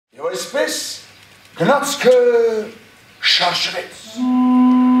այսպես գնացքը շարժվեց։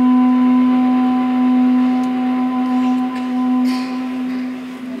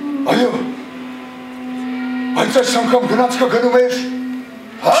 Այո, բայց այս անգամ գնացքը գնում էր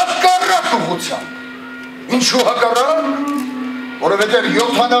հակառակ ուղղությամբ։ Ինչու հակառակ, որովհետև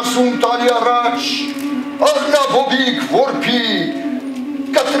 70 տարի առաջ Արնաբոբիկ որբի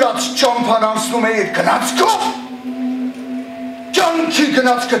կտրած ճամփան անցնում է իր գնացքով, կյանքի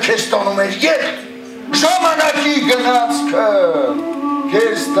գնացքը քեզ տանում էր երդ, ժամանակի գնացքը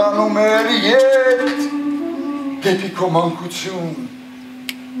քեզ տանում էր երդ, դեպի քո մանկություն,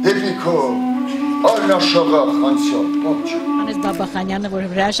 դեպի քո Արնաշաղախ անցյալ ոնչ։ Hovhannes Babakhanyan-ը, որ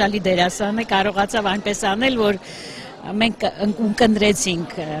հրաշալի դերասան է, կարողացավ այնպես անել, որ մենք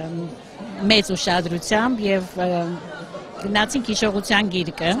ունկնդրեցինք մեծ ուշադրությամբ եւ գնացինք հիշողության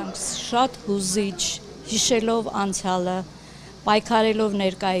գիրկը։ Շատ հուզիչ, հիշելով անցյալը, պայքարելով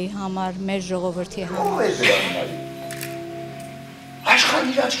ներկայի համար, մեր ժողովրդի համար։ Ո՞վ է դրան նայում։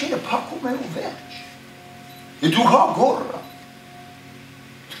 Աշխարհի աչքերը փակում են ու վերջ։ Դու հա գոռա։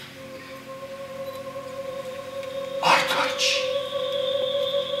 Արդար չի։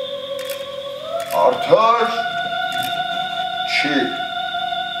 Արդար չի։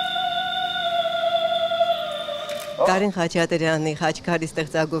 Կարեն Խաչատրյանի Խաչկարի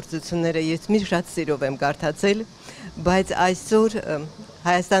ստեղծագործությունները ես մի շատ սիրով եմ կարդացել, բայց այսօր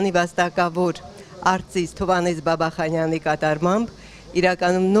Հայաստանի վաստակավոր արտիստ Hovhannes Babakhanyan-ի կատարմամբ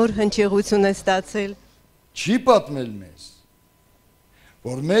իրականում նոր հնչեղություն է ստացել։ Չի պատմել մեզ,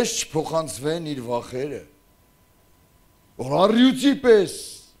 որ մեզ չփոխանցվեն իր վախերը, որ առյուծի պես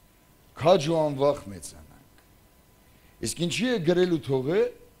քաջ ու անվախ մեծանանք։ Իսկ ինչի է գրելու թողը,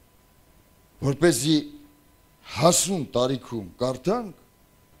 որպեսզի հասուն տարիքում կարդանք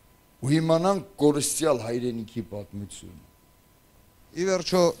ու իմանանք կորստյալ հայրենիքի պատմությունը։ Ի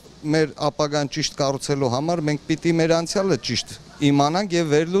վերջո մեր ապագան ճիշտ կառուցելու համար մենք պիտի մեր անցյալը ճիշտ իմանանք եւ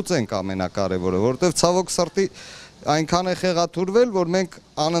վերլուծենք ամենակարևորը, որովհետեւ ցավոք սրտի այնքան է խեղաթուրվել, որ մենք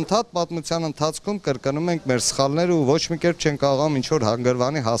անընդհատ պատմության ընթացքում կրկնում ենք մեր սխալները ու ոչ մի կերպ չենք կարողանում ինչ որ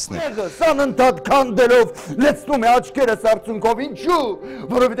հանգրվանի հասնել։ Անընդհատ քանդելով լցնում է աչքերս արցունքով, ինչու՞,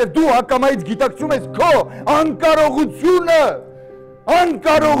 որովհետեւ դու հակամայից գիտակցում ես քո անկարողությունը,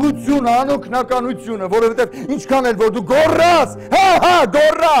 անօգնականությունը, որովհետեւ ինչքան էլ որ դու գոռաս, հա,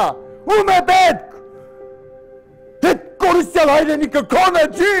 գոռա, ում է պետք։ Դե կորստյալ հայրենիքը քոնը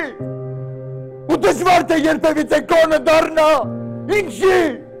չի։ Ու դժվար թե երբևիցե կոնը դառնա, ինչի,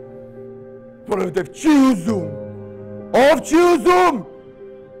 որովհետև չի ուզում, ով չի ուզում,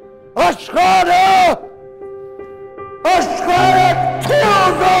 աշխարհը չի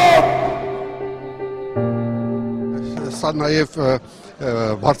ուզում։ Սա նաև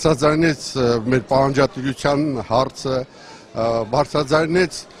բարձրաձայնեց մեր պահանջատիրության հարցը,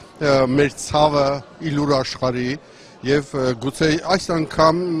 բարձրաձայնեց մեր ցավը իլուր աշխարհի Եվ գուցե այս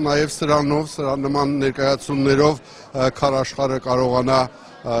անգամ նաև սրանով, սրա նման ներկայացումներով քարաշխարհը կարողանա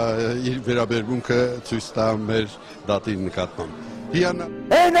իր վերաբերմունքը ցույց տա մեր դատի նկատմամբ։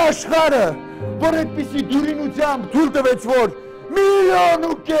 Այն աշխարհը, որ այդպիսի դյուրինությամբ թույլ տվեց, որ 1,5 միլիոն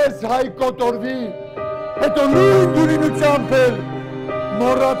հայ կոտորվի, հետո նույն դյուրինությամբ էլ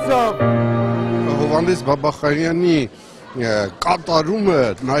մոռացավ։ Hovhannes Babakhanyan-ի կատարումը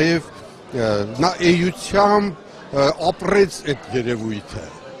նաև նա էությամբ ապրեց այդ երևույթը,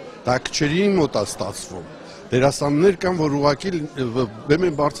 դա քչերի մոտ է ստացվում, դերասաններ կան, որ ուղղակի բեմ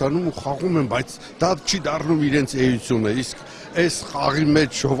են բարձրանում ու խաղում են, բայց դա չի դառնում իրենց էությունը, իսկ այս խաղի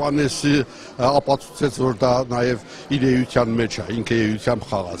մեջ Hovhannes-ը ապացուցեց, որ դա նաև իր էության մեջ է, ինքը էությամբ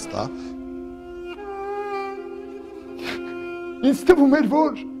խաղաց դա։ Ինձ թվում էր,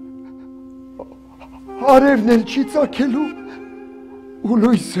 որ արևն էլ չի ծագելու ու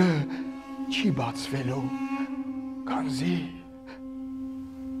լույսը չի բացվելու, քանզի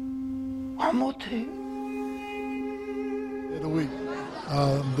ամոթ է։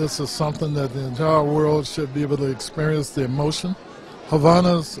 This is something that the entire world should be able to experience the emotion.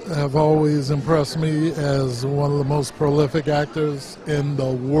 Hovhannes have always impressed me as one of the most prolific actors in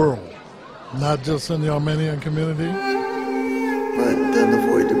the world, not just in the Armenian community. But the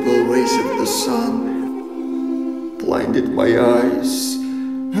unavoidable rays of the sun blinded my eyes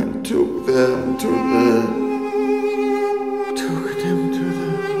and took them to the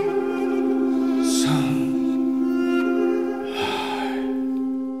sun.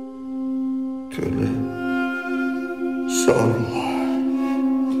 To the sunlight.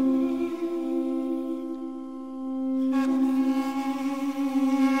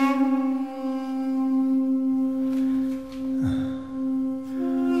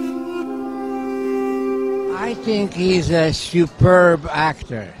 I think he's a superb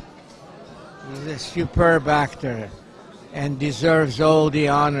actor. He's a superb actor and deserves all the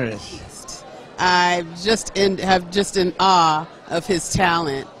honors. I just have in awe of his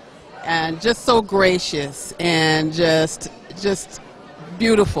talent, and just so gracious, and just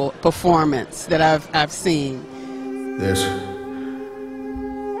beautiful performance that I've seen. There's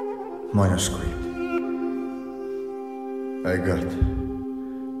manuscript I got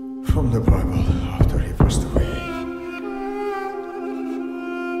from the Bible after he passed away.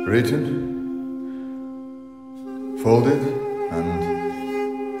 Written, folded, and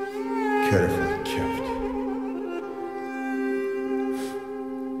carefully kept.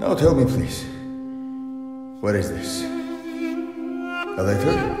 Now tell me, please, what is this? A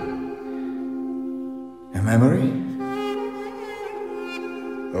letter? A memory?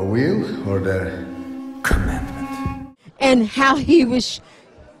 A will, or the commandment? And how he was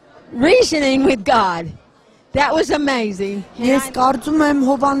reasoning with God. That was amazing. Ես կարծում եմ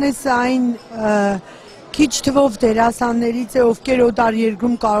Հովհաննեսը այն քիչ թվով դերասաններից է, ովքեր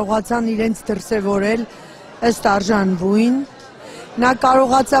օտարերկրում կարողացան իրենց դրսևորել ըստ արժանվույն։ Նա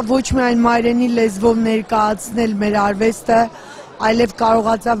կարողացավ ոչ միայն մայրենի լեզվով ներկայացնել մեր արվեստը, այլև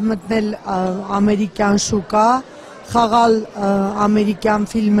կարողացավ մտնել ամերիկյան շուկա, խաղալ ամերիկյան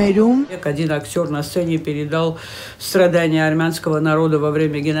фильмերում. Один актер на сцене передал страдания армянского народа во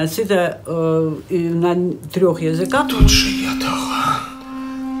время геноцида на 3 языках. Тут же я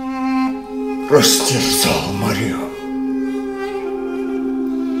растерзал Марию.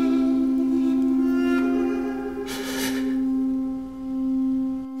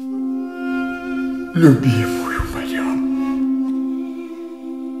 Любимую мою.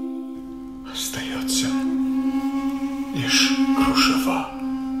 Остается лишь кружева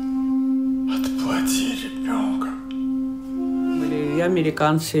от платья ребенка. Были и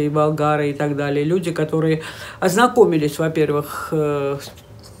американцы, и болгары, и так далее. Люди, которые ознакомились, во-первых,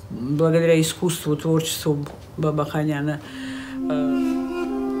 благодаря искусству, творчеству Бабаханяна.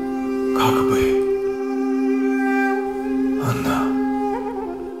 Как бы она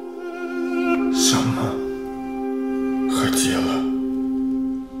сама хотела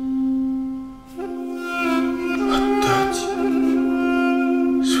отдать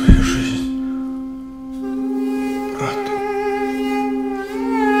свою жизнь брату.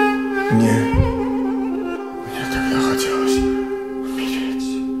 Мне тогда хотелось умереть.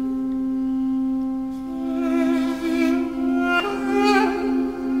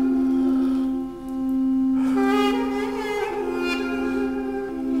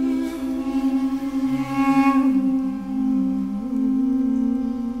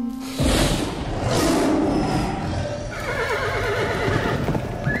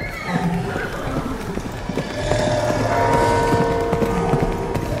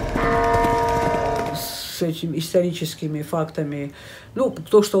 С этими историческими фактами, ну,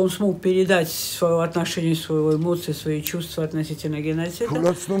 то, что он смог передать свое отношение, свои эмоции, свои чувства относительно геноцида.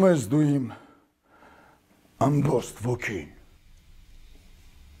 Թուլացնում ես դու իմ ամբողջ ոգին։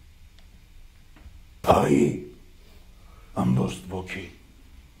 Այ ամբողջ ոգին։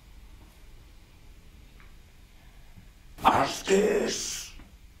 Աշտես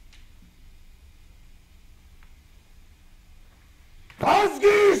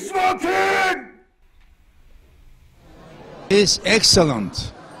Ազգիս ոգին Is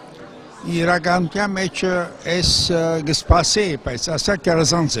excellent. Իրականության մեջ էս գսպասեի, բայց ասա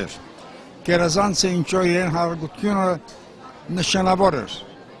կերազանց էր։ Կերազանցը ինչո իրեն հարգությունը նշանավոր էր,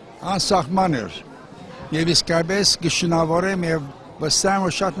 անսահման էր։ Եվ իսկապես գշնավոր եմ եւ վստահ եմ,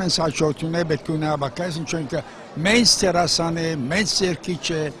 որ շատ մեծ հաջողություններ պետք է ունենա Բաքայից, ինչու ինքը մեծ դերասան է, մեծ երգիչ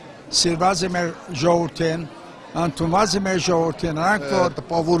է, սիրված է մեր ժողովրդին, ընդունված է մեր ժողովրդին, նրանք որ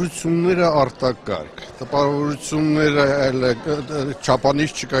տպավորությունները արտակարգ, տպավորությունները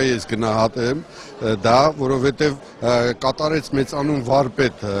չափանիշ չկա ես գնահատեմ, դա որովհետև կատարեց մեծանուն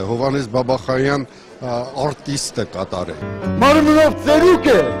վարպետ Hovhannes Babakhanyan արտիստը կատարել։ Մարմնով ծերուկ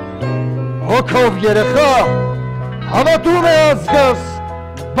է, հոգով երեխա, հավատում է ազգս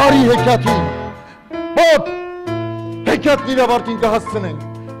բարի հեքիաթին։ Պապ, հեքիաթն իր ավարտին կհասցնենք։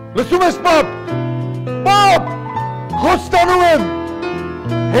 Լսում ես պապ, պապ, խոստանում եմ,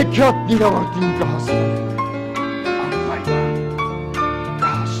 հեքիաթն իր ավարտին կհասցնենք։ Անպայման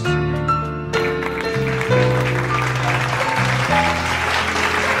կհասցնենք։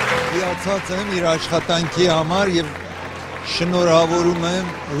 Հիացած եմ իր աշխատանքի համար եւ շնորհավորում եմ,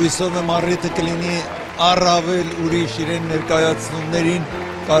 հույսով եմ առիթը կլինի առավել ուրիշ իրեն ներկայացնումներին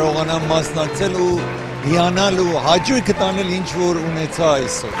կարողանամ մասնակցել ու հիանալ ու հաճույքը տանել ինչ որ ունեցա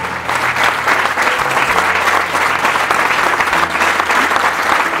այսօր։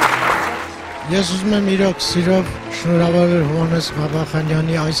 Ես ուզում եմ իրոք սիրով Շնորհավոր Hovhannes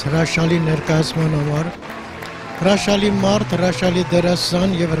Babakhanyan-ի այս հրաշալի ներկայացման համար։ Հրաշալի մարդ, հրաշալի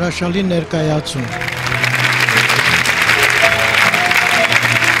դերասան եւ հրաշալի ներկայացում։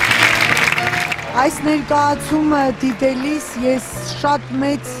 Այս ներկայացումը դիտելիս ես շատ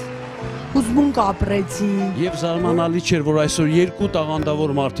մեծ հուզմունք ապրեցի։ Եվ զարմանալի չէր, որ այսօր երկու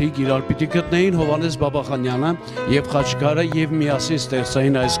տաղանդավոր մարդիկ իրար պիտի գտնեին Hovhannes Babakhanyan-ը եւ Khachkar-ը եւ միասին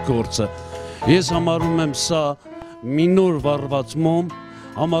ստեղծային այս գործը։ Ես համարում եմ սա մի նոր վառված մոմ,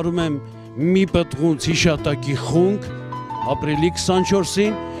 համարում եմ մի պտղունց հիշատակի խունկ ապրիլի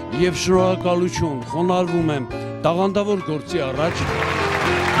 24-ին եւ շնորհակալություն խոնարհվում եմ տաղանդավոր գործի առաջ։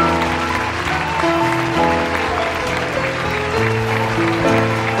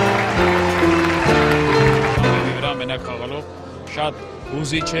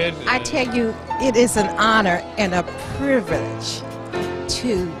 I tell you, it is an honor and a privilege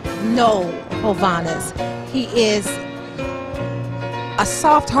to know Hovhannes. He is a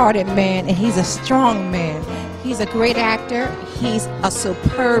soft-hearted man and he's a strong man. He's a great actor. He's a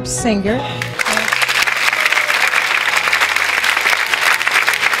superb singer.